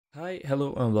Hi,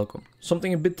 hello and welcome.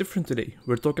 Something a bit different today.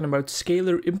 We're talking about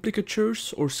scalar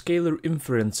implicatures or scalar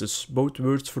inferences, both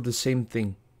words for the same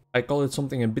thing. I call it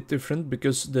something a bit different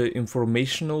because the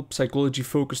informational,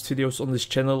 psychology-focused videos on this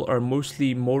channel are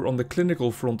mostly more on the clinical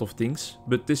front of things,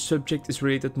 but this subject is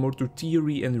related more to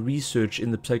theory and research in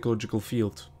the psychological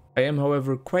field. I am,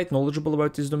 however, quite knowledgeable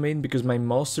about this domain because my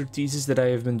master thesis that I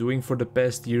have been doing for the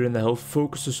past year and a half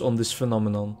focuses on this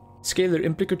phenomenon. Scalar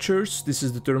implicatures, this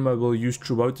is the term I will use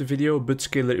throughout the video, but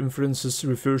scalar inferences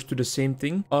refers to the same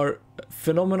thing, are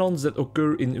phenomena that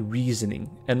occur in reasoning,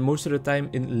 and most of the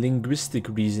time in linguistic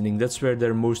reasoning. That's where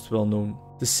they're most well known.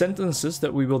 The sentences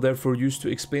that we will therefore use to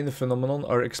explain the phenomenon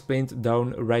are explained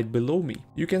down right below me.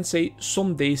 You can say,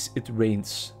 some days it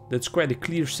rains. That's quite a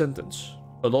clear sentence.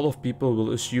 A lot of people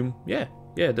will assume, yeah,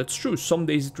 that's true, some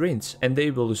days it rains. And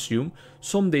they will assume,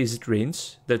 some days it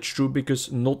rains. That's true because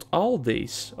not all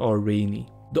days are rainy.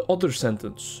 The other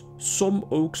sentence, some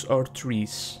oaks are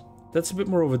trees. That's a bit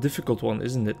more of a difficult one,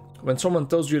 isn't it? When someone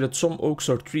tells you that some oaks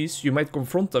are trees, you might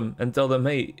confront them and tell them,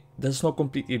 hey, that's not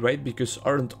completely right because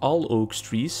aren't all oaks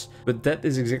trees? But that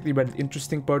is exactly where the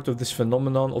interesting part of this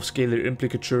phenomenon of scalar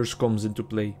implicatures comes into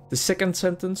play. The second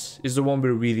sentence is the one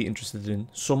we're really interested in,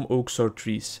 some oaks are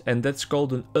trees, and that's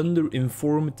called an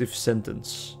under-informative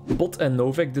sentence. Bott and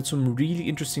Novak did some really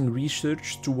interesting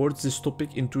research towards this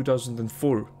topic in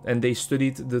 2004, and they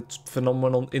studied the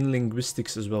phenomenon in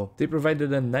linguistics as well. They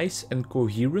provided a nice and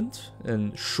coherent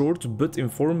and short but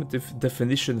informative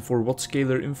definition for what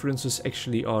scalar inferences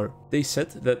actually are. They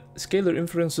said that scalar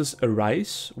inferences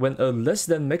arise when a less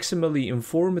than maximally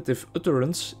informative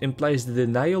utterance implies the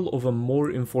denial of a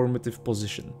more informative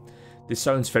position. This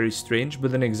sounds very strange,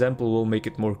 but an example will make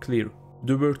it more clear.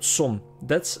 The word some,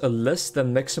 that's a less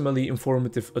than maximally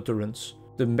informative utterance.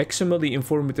 The maximally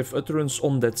informative utterance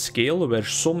on that scale, where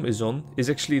some is on, is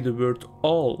actually the word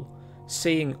all.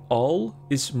 Saying all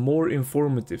is more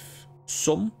informative.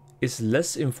 Some is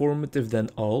less informative than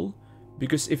all,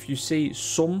 because if you say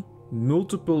some,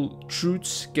 multiple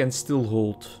truths can still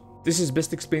hold. This is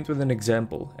best explained with an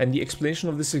example, and the explanation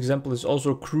of this example is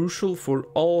also crucial for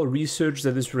all research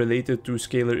that is related to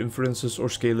scalar inferences or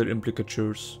scalar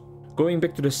implicatures. Going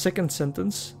back to the second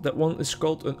sentence, that one is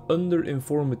called an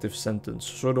under-informative sentence,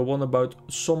 so the one about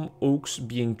some oaks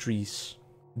being trees.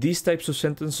 These types of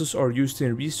sentences are used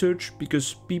in research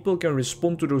because people can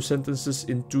respond to those sentences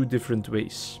in two different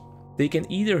ways. They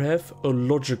can either have a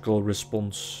logical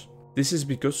response. This is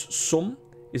because some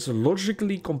is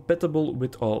logically compatible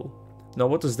with all. Now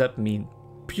what does that mean?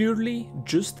 Purely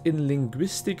just in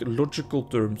linguistic logical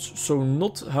terms, so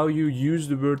not how you use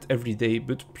the word every day,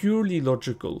 but purely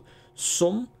logical.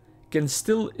 Some can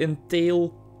still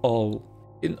entail all.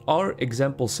 In our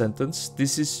example sentence,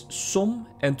 this is some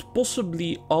and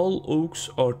possibly all oaks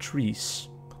are trees.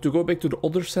 To go back to the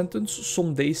other sentence,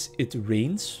 some days it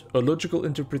rains, a logical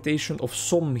interpretation of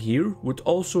some here would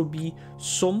also be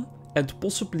some and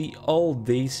possibly all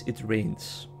days it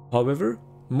rains. However,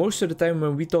 most of the time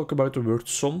when we talk about the word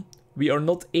some, we are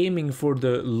not aiming for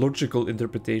the logical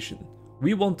interpretation.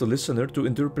 We want the listener to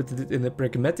interpret it in a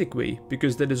pragmatic way,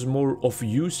 because that is more of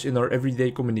use in our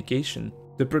everyday communication.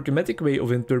 The pragmatic way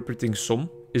of interpreting some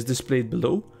is displayed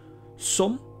below.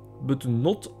 Some, but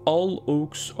not all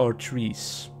oaks are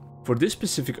trees. For this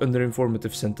specific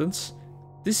underinformative sentence,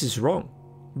 this is wrong,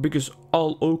 because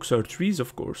all oaks are trees,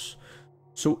 of course.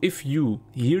 So if you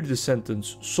hear the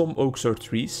sentence, some oaks are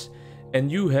trees,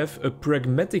 and you have a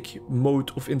pragmatic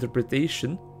mode of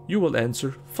interpretation, you will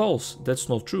answer false, that's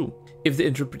not true. If the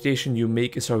interpretation you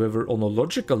make is, however, on a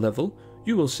logical level,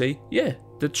 you will say, yeah,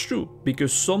 that's true,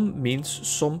 because some means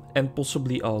some and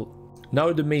possibly all.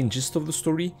 Now the main gist of the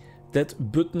story, that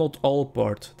but not all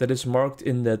part that is marked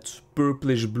in that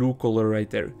purplish blue color right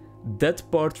there. That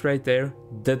part right there,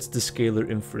 that's the scalar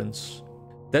inference.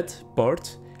 That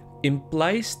part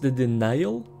implies the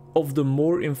denial of the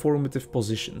more informative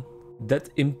position. That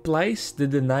implies the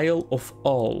denial of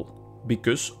all,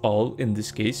 because all in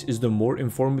this case is the more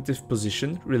informative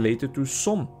position related to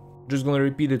some. Just gonna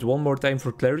repeat it one more time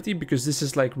for clarity, because this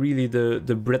is like really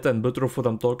the bread and butter of what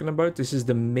I'm talking about. This is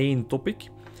the main topic.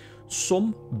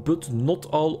 Some but not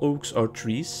all oaks are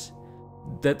trees.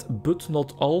 That but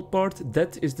not all part,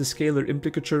 that is the scalar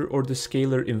implicature or the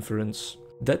scalar inference.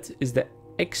 That is the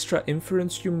extra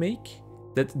inference you make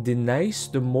that denies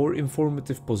the more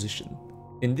informative position.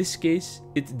 In this case,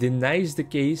 it denies the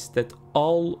case that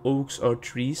all oaks are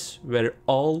trees, where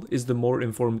all is the more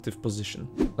informative position.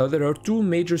 Now there are two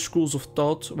major schools of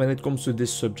thought when it comes to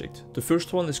this subject. The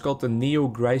first one is called the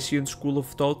Neo-Gracian school of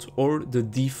thought, or the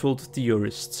default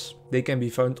theorists. They can be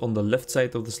found on the left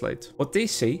side of the slide. What they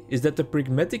say is that the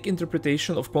pragmatic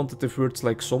interpretation of quantitative words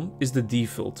like some is the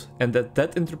default, and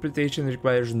that interpretation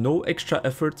requires no extra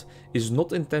effort, is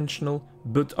not intentional,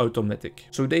 but automatic.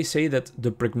 So they say that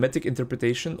the pragmatic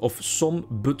interpretation of some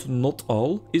but not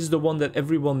all is the one that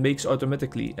everyone makes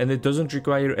automatically, and it doesn't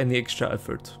require any extra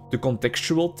effort. The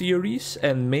contextual theories,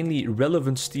 and mainly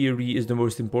relevance theory is the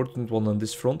most important one on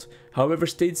this front, however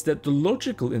states that the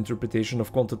logical interpretation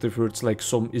of quantitative words like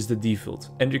some is the default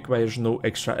and requires no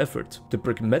extra effort. The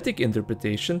pragmatic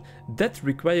interpretation, that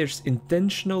requires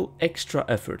intentional extra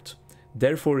effort.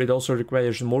 Therefore it also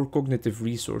requires more cognitive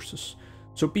resources.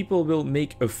 So people will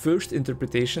make a first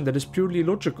interpretation that is purely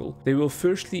logical. They will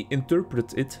firstly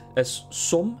interpret it as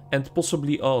some and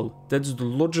possibly all. That's the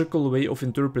logical way of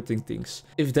interpreting things.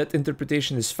 If that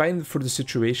interpretation is fine for the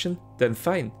situation, then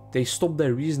fine. They stop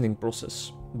their reasoning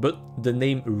process. But the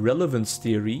name relevance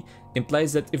theory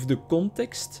implies that if the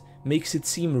context makes it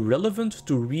seem relevant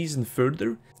to reason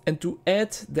further, and to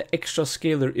add the extra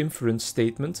scalar inference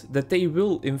statement, that they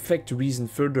will in fact reason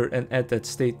further and add that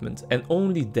statement. And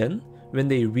only then, when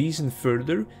they reason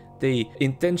further, they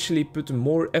intentionally put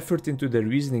more effort into their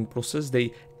reasoning process,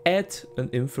 they add an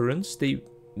inference, they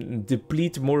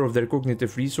deplete more of their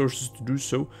cognitive resources to do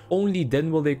so, only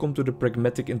then will they come to the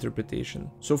pragmatic interpretation.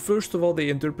 So first of all, they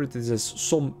interpret it as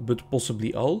some but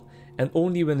possibly all, and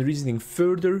only when reasoning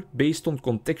further based on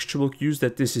contextual cues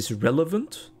that this is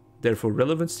relevant, therefore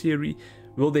relevance theory,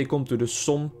 will they come to the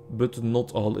some but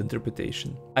not all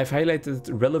interpretation. I've highlighted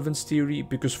relevance theory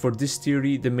because for this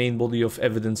theory the main body of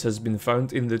evidence has been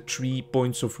found in the 3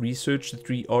 points of research, the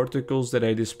 3 articles that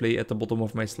I display at the bottom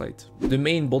of my slide. The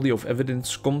main body of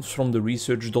evidence comes from the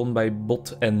research done by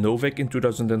Bott and Novak in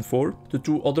 2004. The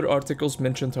 2 other articles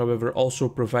mentioned, however, also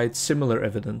provide similar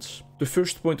evidence. The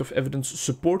first point of evidence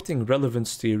supporting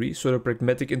relevance theory, so the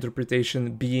pragmatic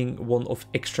interpretation being one of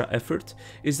extra effort,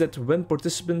 is that when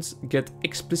participants get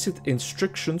explicit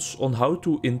instructions on how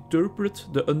to interpret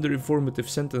the underinformative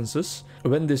sentences,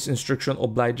 when this instruction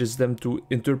obliges them to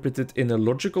interpret it in a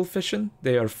logical fashion,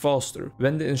 they are faster.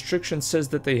 When the instruction says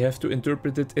that they have to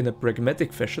interpret it in a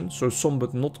pragmatic fashion, so some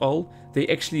but not all, they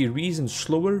actually reason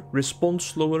slower, respond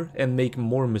slower, and make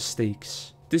more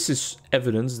mistakes. This is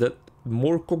evidence that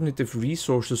more cognitive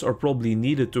resources are probably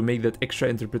needed to make that extra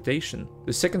interpretation.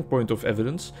 The second point of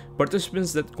evidence,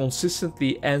 participants that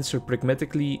consistently answer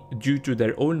pragmatically due to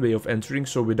their own way of answering,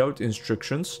 so without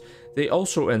instructions, they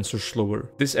also answer slower.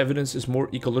 This evidence is more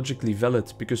ecologically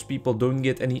valid because people don't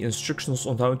get any instructions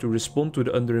on how to respond to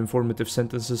the underinformative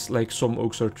sentences like some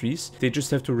oaks are trees, they just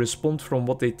have to respond from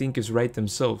what they think is right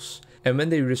themselves. And when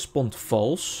they respond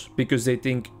false, because they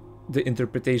think the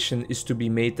interpretation is to be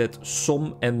made that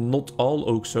some and not all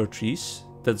oaks are trees,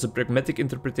 that's a pragmatic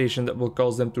interpretation that will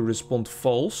cause them to respond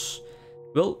false,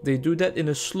 well, they do that in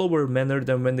a slower manner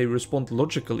than when they respond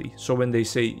logically. So when they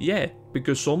say yeah,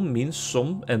 because some means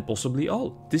some and possibly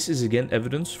all. This is again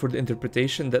evidence for the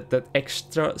interpretation that that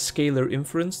extra scalar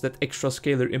inference, that extra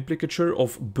scalar implicature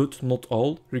of but not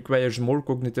all, requires more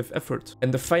cognitive effort.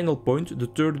 And the final point, the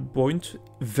third point,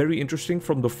 very interesting,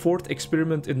 from the 4th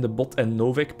experiment in the Bott and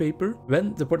Novak paper,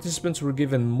 when the participants were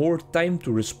given more time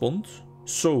to respond,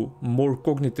 so more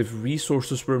cognitive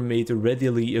resources were made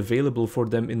readily available for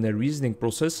them in their reasoning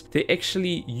process, they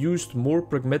actually used more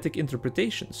pragmatic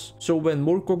interpretations. So when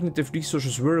more cognitive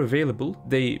resources were available,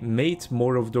 they made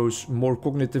more of those more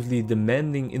cognitively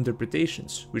demanding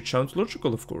interpretations, which sounds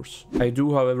logical, of course. I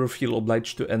do, however, feel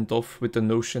obliged to end off with the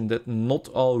notion that not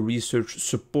all research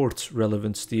supports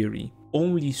relevance theory.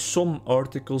 Only some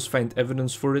articles find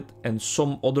evidence for it, and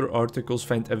some other articles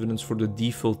find evidence for the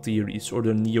default theories or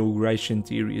the Neo-Gricean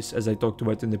theories, as I talked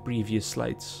about in the previous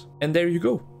slides. And there you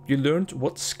go. You learned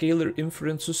what scalar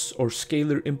inferences or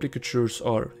scalar implicatures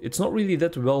are. It's not really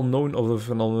that well known of a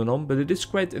phenomenon, but it is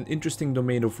quite an interesting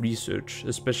domain of research,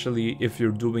 especially if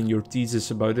you're doing your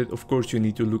thesis about it. Of course, you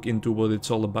need to look into what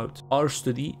it's all about. Our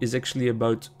study is actually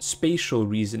about spatial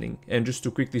reasoning, and just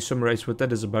to quickly summarize what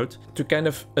that is about, to kind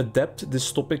of adapt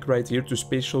this topic right here to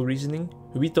spatial reasoning,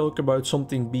 we talk about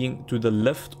something being to the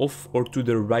left of or to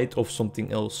the right of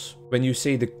something else. When you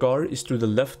say the car is to the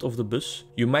left of the bus,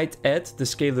 you might add the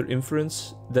scalar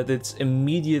inference that it's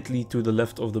immediately to the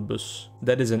left of the bus.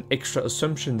 That is an extra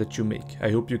assumption that you make. I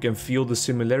hope you can feel the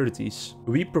similarities.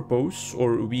 We propose,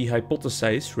 or we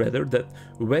hypothesize rather, that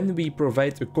when we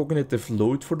provide a cognitive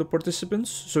load for the participants,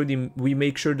 so we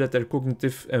make sure that their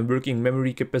cognitive and working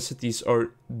memory capacities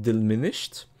are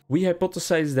diminished, We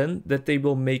hypothesize then that they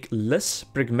will make less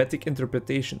pragmatic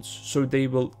interpretations, so they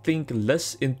will think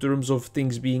less in terms of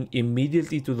things being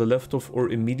immediately to the left of or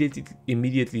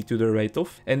immediately to the right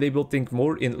of, and they will think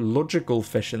more in logical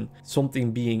fashion,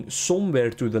 something being somewhere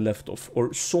to the left of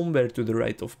or somewhere to the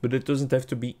right of, but it doesn't have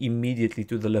to be immediately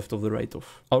to the left of the right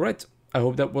of. Alright, I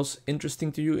hope that was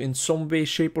interesting to you in some way,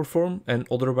 shape or form, and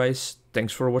otherwise,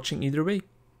 thanks for watching either way.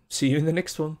 See you in the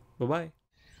next one. Bye bye.